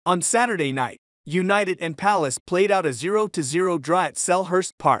On Saturday night, United and Palace played out a 0-0 draw at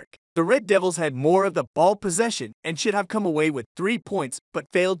Selhurst Park. The Red Devils had more of the ball possession and should have come away with 3 points but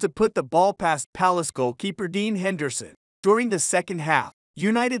failed to put the ball past Palace goalkeeper Dean Henderson. During the second half,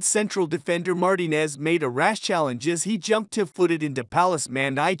 United central defender Martinez made a rash challenge as he jumped two-footed into Palace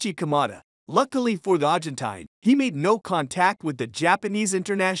man daichi Kamada. Luckily for the Argentine, he made no contact with the Japanese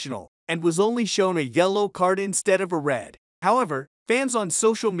international and was only shown a yellow card instead of a red. However, fans on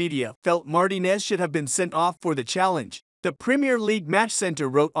social media felt Martinez should have been sent off for the challenge. The Premier League Match Center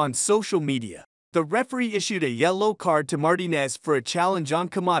wrote on social media, "The referee issued a yellow card to Martinez for a challenge on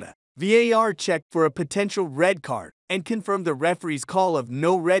Kamada. VAR checked for a potential red card and confirmed the referee's call of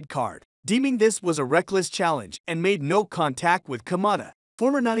no red card, deeming this was a reckless challenge and made no contact with Kamada."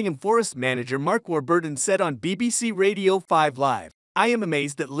 Former Nottingham Forest manager Mark Warburton said on BBC Radio 5 Live, "I am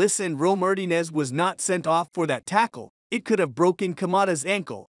amazed that Lisandro Martinez was not sent off for that tackle. It could have broken Kamada's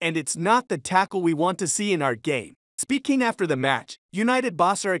ankle, and it's not the tackle we want to see in our game." Speaking after the match, United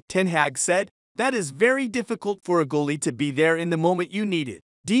boss Erik Ten Hag said, "That is very difficult for a goalie to be there in the moment you need it."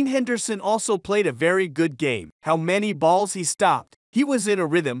 Dean Henderson also played a very good game. How many balls he stopped. He was in a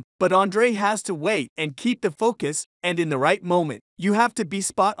rhythm, but Andre has to wait and keep the focus, and in the right moment, you have to be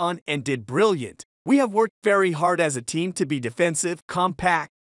spot on and did brilliant. We have worked very hard as a team to be defensive,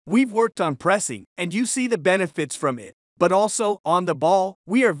 compact. We've worked on pressing, and you see the benefits from it. But also, on the ball,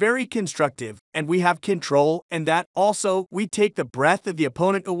 we are very constructive, and we have control, and that also, we take the breath of the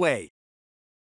opponent away.